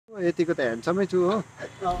यतिको त ह्यान्डसमै छु हो।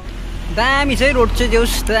 दामी छ है रोड चाहिँ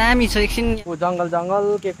देउस दामी छ एकछिन जङ्गल जङ्गल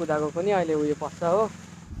के कुदाको पनि अहिले उयो पर्छ हो।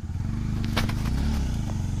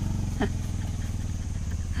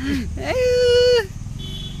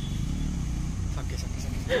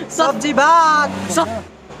 सब्जी भात।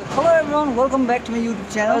 Hello everyone welcome back to my YouTube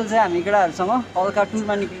channel. चाहिँ हामी केटाहरूसँग हल्का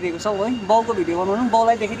टुरमा निक्लिदिएको छौँ है। बाउको भिडियो बनाउनु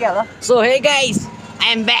बाउलाई देखिदिइहाल। So hey guys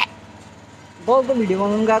I am back. बाउको भिडियो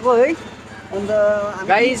बनाउनु गएको है। अन्त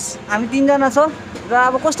गाइस हामी तिनजना छ र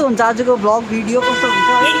अब कस्तो हुन्छ आजको भ्लग भिडियो कस्तो हुन्छ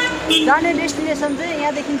है। जाने डेस्टिनेसन चाहिँ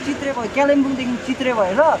यहाँदेखि चित्रे भयो कालिम्पोङदेखि चित्रे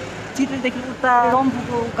भएर चित्रेदेखि उता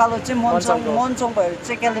रम्फूको उकालो चाहिँ मन्सङ भएर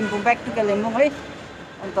चाहिँ कालिम्पोङ ब्याक टु कालिम्पोङ है।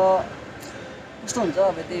 अन्त कस्तो हुन्छ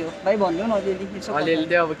अब त्यही हो भाइ भन्नु न अलिअलि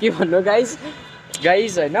त्यो अब के भन्नु गाइस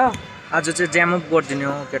होइन आज चाहिँ ज्याम अप गरिदिने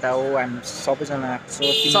हो केटा हो। हामी सबैजना आएको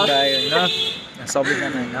छौँ तिन भाइ होइन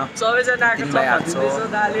सबैजना आएको छौँ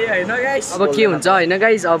दाले होइन गाइस। अब के हुन्छ होइन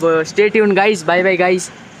गाइस अब stay tune guys. By by guys.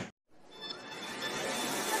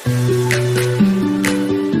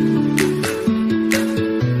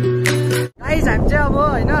 Guys हामी चाहिँ अब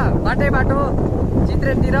होइन बाटो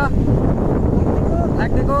चित्रेतिर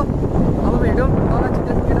लाग्दिएको अब भेटौँ तल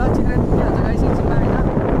चित्रे पुगिहाल्छ गाइस एकछिनमा होइन।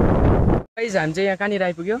 गाइस हामी चाहिँ यहाँ कहाँनिर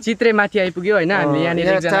आइपुग्यो चित्रे माथि आइपुग्यो होइन। हामीले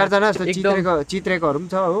यहाँनिर चारजना चित्रेकोहरू पनि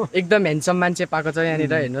छ हो। एकदम ह्यान्डसम मान्छे पाएको छ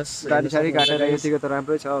यहाँनिर हेर्नुहोस्। गाडी साडी काटेर यतिको त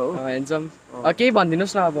राम्रै छ हो ह्यान्डसम। केही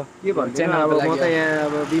भनिदिनुहोस् न अब के भन्छ अब म त यहाँ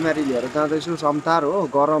अब बिमारी लिएर जाँदैछु समतार हो।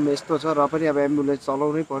 गरम यस्तो छ र पनि अब एम्बुलेन्स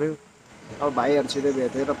चलाउनै पर्यो। अब भाइहरूसित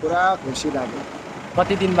भेटेर पुरा खुसी लाग्यो।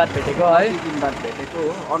 कति दिन बाद भेटेको है। दिन बाद भेटेको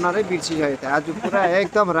हो। अनुहारै बिर्सिसकेको थियो आज पुरा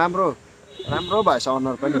एकदम राम्रो भएछ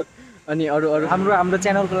अनुहार पनि। अनि अरू हाम्रो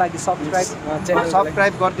च्यानलको लागि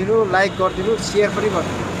सब्सक्राइब गरिदिनु लाइक गरिदिनु सेयर पनि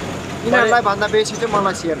गरिदिनु। यिनीहरूलाई भन्दा बेसी चाहिँ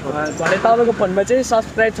मलाई सेयर गर्नु। भने तपाईँको फोनमा चाहिँ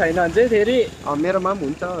सब्सक्राइब छैन भने चाहिँ फेरि मेरोमा पनि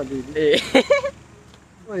हुन्छ दिदी।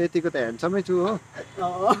 यतिको त ह्यान्डसमै छु हो।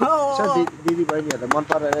 यसो दिदी बहिनीहरूलाई मन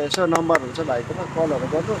परेर यसो नम्बरहरू छ भाइकोमा कलहरू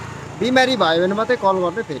गर्नु। बिमारी भयो भने मात्रै कल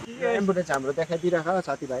गर्नु। फेरि एम्बुलेन्स हाम्रो देखाइदिइराख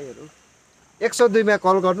साथीभाइहरू। 102मा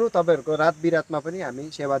कल गर्नु। तपाईँहरूको रात बिरातमा पनि हामी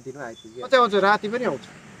सेवा दिनु आइपुग्यो। कतै आउँछु राति पनि आउँछु।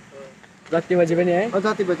 जति बजी पनि है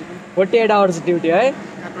जति बजी पनि 48 आवर्स ड्युटी है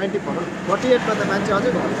 48 मा त मान्छे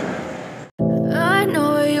अझै घर। I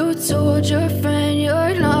know you told your friend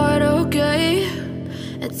you're not okay,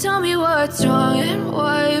 and tell me what's wrong and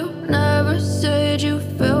why you never said you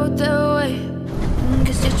felt that way.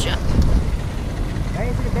 Cause you're drunk.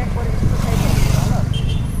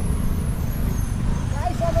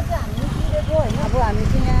 अब हामी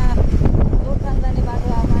चाहिँ यहाँ दोकान जाने बाटो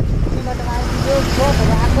आएको छ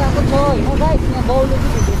होइन गाइस। यहाँ बाउले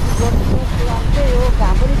चाहिँ भिडियो सुट गर्नु त्यही हो।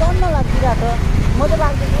 घाम पनि टन्न लागिरहेको छ। म त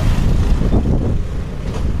लाग्दैन।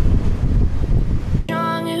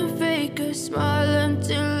 Young and fake a smile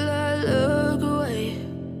until I look away,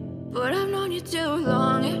 but I've known you too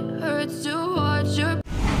long, it hurts to watch your.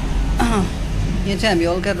 यहाँ चाहिँ हामी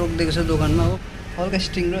हल्का रोकिदिएको छ दोकानमा हो। हल्का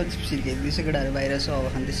स्ट्रिङ र चिप्स हिर्काइदिँदैछ केटाहरू बाहिर छ अब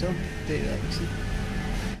खाँदैछ त्यही भएर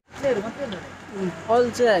अल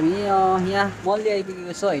चाहिँ हामी यहाँ मल्ली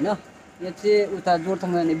आइपुगेको छ होइन। यहाँ चाहिँ उता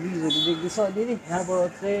जोरथाङ जाने ब्रिजहरू देख्दैछ अलिअलि।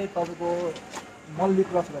 यहाँबाट चाहिँ तपाईँको मल्ली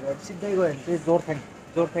क्रस भएर सिधै गयो भने चाहिँ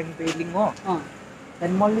जोरथाङ पेलिङ हो।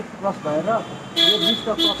 त्यहाँदेखि मल्ली क्रस भएर यो ब्रिज त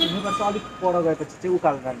क्रस हुनुपर्छ। अलिक पर गएपछि चाहिँ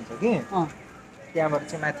उकालो जान्छ कि त्यहाँबाट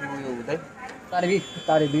चाहिँ माथि उयो हुँदै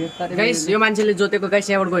तारेबी गाइस। यो मान्छेले जोतेको गाइस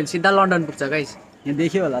यहाँबाट गयो भने सिधा लन्डन पुग्छ गाइस। यहाँ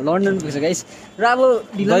देख्यो होला लन्डन पुग्छ गाइस। र अब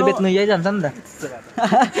ढिलो बेच्नु यही जान्छ नि त।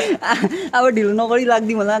 अब ढिलो नगरी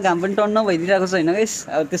लाग्दिउँ होला। घाम पनि टन्न भइदिइरहेको छ होइन गाइस।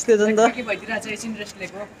 अब त्यस्तै छ नि त।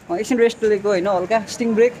 एकछिन रेस्ट लिएको होइन हल्का स्टिङ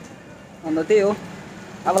ब्रेक। अन्त त्यही हो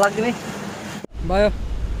अब लाग्दिउँ है भयो।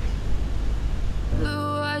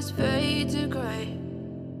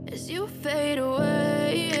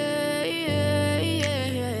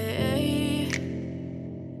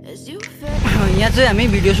 यहाँ चाहिँ हामी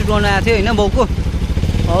भिडियो सुट गर्न आएको थियो होइन बाउको।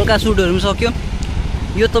 हल्का सुटहरू पनि सक्यो।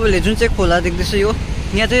 यो तपाईँले जुन चाहिँ खोला देख्दैछ यो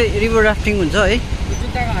यहाँ चाहिँ रिभर राफ्टिङ हुन्छ है।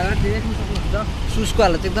 सुजको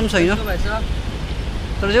हालत एकदम छैन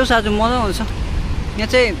तर जो साँझ मजा आउँछ। यहाँ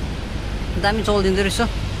चाहिँ दामी चलिदिँदो रहेछ।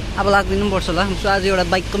 अब लाग्दिनु पनि पर्छ होला। आज एउटा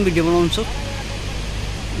बाइकको पनि भिडियो बनाउँछु।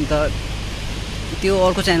 अन्त त्यो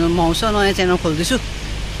अर्को च्यानलमा आउँछ नयाँ च्यानल खोल्दैछु।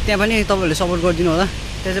 त्यहाँ पनि तपाईँहरूले सपोर्ट गरिदिनु होला।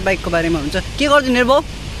 त्यहाँ चाहिँ बाइकको बारेमा हुन्छ। के गरिदिनु अरे बाउ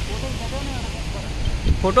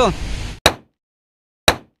फोटो।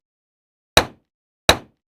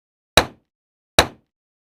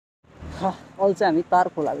 अहिले चाहिँ हामी तार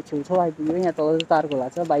खोलाको छेउछाउ आइपुग्यो। यहाँ तल चाहिँ तार खोला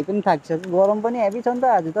छ। भाइ पनि थाकिसक्यो। गरम पनि हेभी छ नि त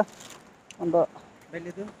आज त। अन्त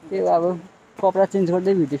त्यो अब कपडा चेन्ज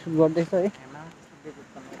गर्दै भिडियो सुट गर्दैछ है।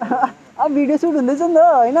 अब भिडियो सुट हुँदैछ नि त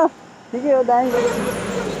होइन। ठिकै हो दामी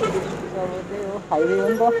अब त्यही हो हाइवे हो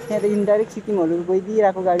नि त त्यहाँदेखि डाइरेक्ट सिक्किमहरू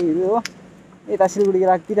गइदिइरहेको गाडीहरू हो यता सिलगढी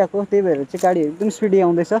राखिदिइरहेको त्यही भएर चाहिँ गाडीहरू एकदम स्पिडी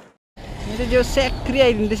आउँदैछ यहाँ चाहिँ जो स्याक्री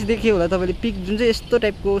आइदिँदैछ देख्यो होला तपाईँले पिक जुन चाहिँ यस्तो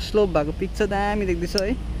टाइपको स्लोप भएको पिक छ दामी देख्दैछ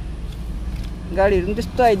है गाडीहरू पनि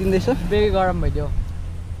त्यस्तो आइदिँदैछ बेगी गरम भइदियो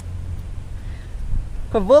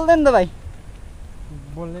खै बोल्दैन त भाइ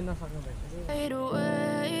बोल्नै नसक्नु भइसक्यो Fade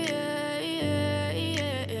away,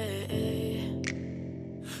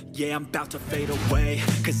 Yeah, I'm about to fade away.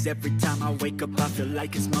 Cause every time I wake up I feel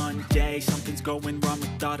like it's Monday. Something's going wrong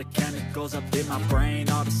with all the chemicals up in my brain.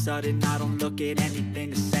 All of a sudden I don't look at anything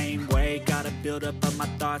the same way. Gotta build up of my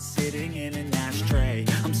thoughts sitting in an ashtray.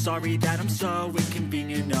 I'm sorry that I'm so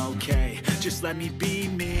inconvenient, okay. Just let me be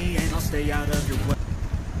me and I'll stay out of your way.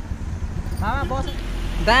 मामा बस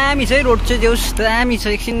दामी छ है road चाहिँ देउस दामी छ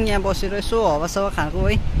एकछिन यहाँ बसेर यसो हावासावा खाएको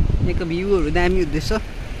है यहाँको भ्यूहरू दामी हुँदैछ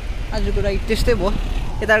आजको राइड त्यस्तै भयो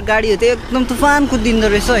यता गाडीहरू चाहिँ एकदम तुफान कुदिँदो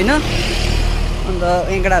रहेछ होइन अन्त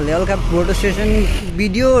यहाँकाहरूले हल्का फोटो सेसन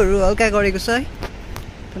भिडियोहरू हल्का गरेको छ है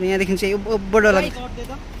तर यहाँदेखि चाहिँ बडो लाग्छ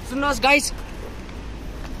सुन्नुहोस् गाइस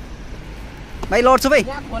भाइ लड्छ भाइ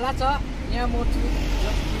यहाँ खोला छ यहाँ मोर्छु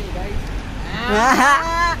गाइस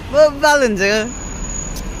बब्बाल हुन्छ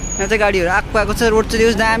यहाँ चाहिँ गाडीहरू आएको छ रोड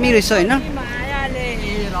चाहिँ दामी रहेछ होइन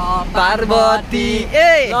पार्वती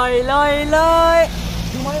ए लय लय लय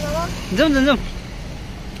जाउँ जाउँ जाउँ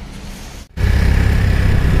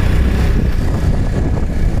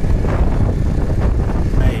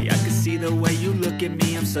The way you look at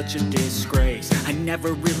me, I'm such a disgrace. I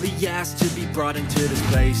never really asked to be brought into this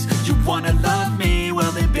place. You wanna love me?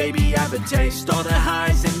 Well then baby I have a taste. All the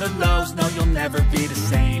highs and the lows, no you'll never be the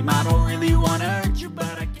same. I don't really wanna hurt you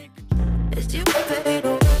but I can't control. as you fade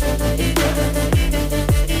away.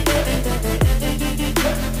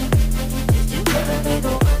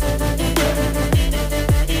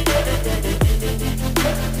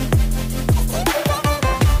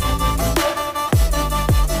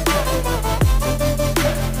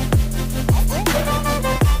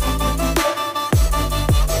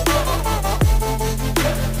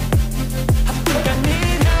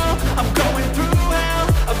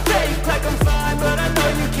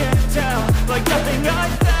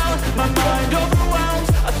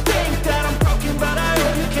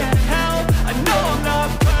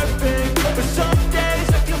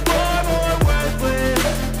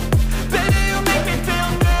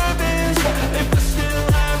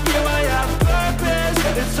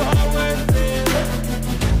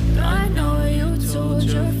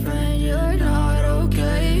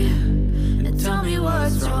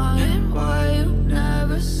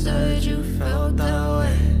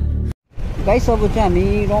 Guys अब चाहिँ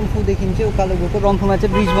हामी रम्फूदेखि चाहिँ उकालो गएको रम्फूमा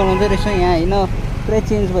चाहिँ bridge बनाउँदै रहेछ यहाँ होइन पुरै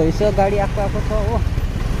चेन्ज भएछ गाडी आएको छ हो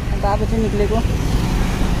अन्त अब चाहिँ निक्लेको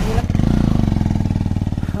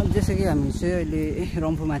जस्तो कि हामी चाहिँ अहिले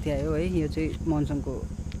रम्फूमाथि आयो है यो चाहिँ मन्सङको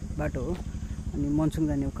बाटो हो अनि मन्सङ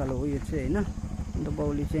जाने उकालो हो यो चाहिँ होइन अन्त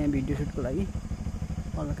बाउले चाहिँ यहाँ भिडियो सुटको लागि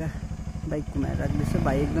हल्का बाइक घुमाएर राख्दैछ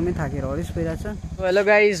भाइ एकदमै थाकेर हरेस भइरहेछ हेलो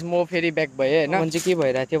गाइज म फेरि ब्याक भएँ होइन मन चाहिँ के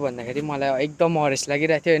भइरहेको थियो भन्दाखेरि मलाई एकदम हरेस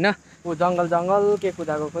लागिरहेको थियो होइन ऊ जङ्गल जङ्गल के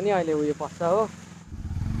कुदाएको पनि अहिले उयो पर्छ हो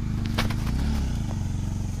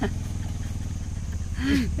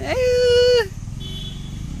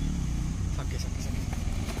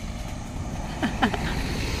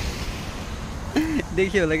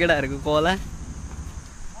देखियो होला केटाहरूको कला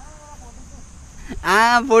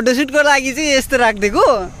फोटोसुटको लागि चाहिँ यस्तो राखिदिएको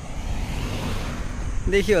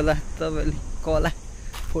देखियो होला तपाईँले कला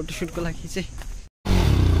फोटोसुटको लागि चाहिँ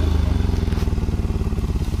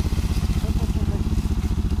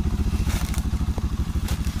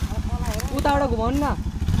उताबाट घुमाउनु न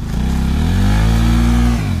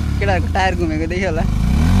केटाहरूको टायर घुमेको देखियो होला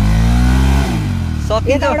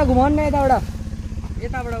यताबाट घुमाउनु न यताबाट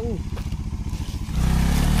यताबाट ऊ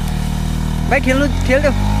भाइ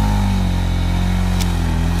ठेल्देऊ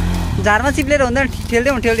झारमा चिप्लेर हुँदैन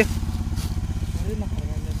ठेल्देऊ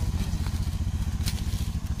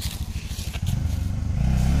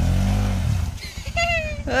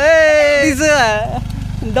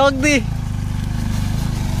डग्दी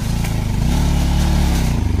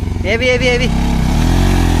हेभी हेभी हेभी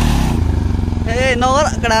ए नगर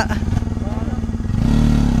कडा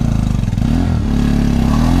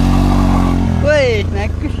ओइ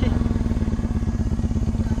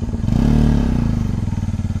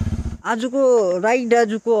आजको राइड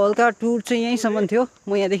आजको हल्का टुर चाहिँ यहीँसम्म थियो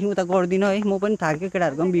म यहाँदेखि उता गर्दिनँ है म पनि थाकेँ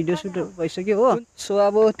केटाहरूको पनि भिडियो सुट भइसक्यो हो सो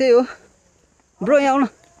अब त्यही हो ब्रो यहाँ आउनु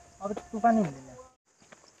अब पानी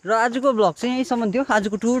र आजको भ्लग चाहिँ यहीँसम्म थियो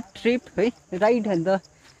आजको टुर ट्रिप है राइड अन्त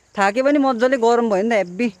थाके पनि मजाले गरम भयो नि त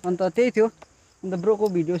हेब्बी अन्त त्यही थियो अन्त ब्रोको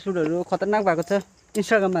भिडियो सुटहरू खतरनाक भएको छ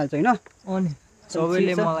इन्स्टाग्राममा हाल्छ होइन अनि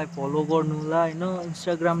सबैले मलाई फलो गर्नु होला होइन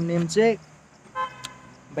इन्स्टाग्राम नेम चाहिँ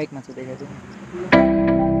बाइकमा चाहिँ देखाइदिनु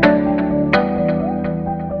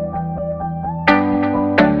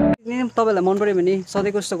तपाईँलाई मन पऱ्यो भने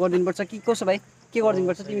सधैँको जस्तो गरिदिनुपर्छ कि कसो भाइ के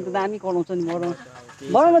गरिदिनुपर्छ तिमी त दामी कराउँछ नि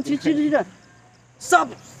बनाउन छिटो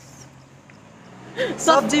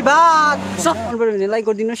सब्जी भात सब मन पऱ्यो भने लाइक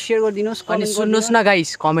गरिदिनुहोस् सेयर गरिदिनुहोस् अनि सुन्नुहोस् न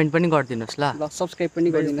गाइस कमेन्ट पनि गरिदिनुहोस् ल ल सब्सक्राइब पनि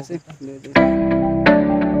गरिदिनुहोस् है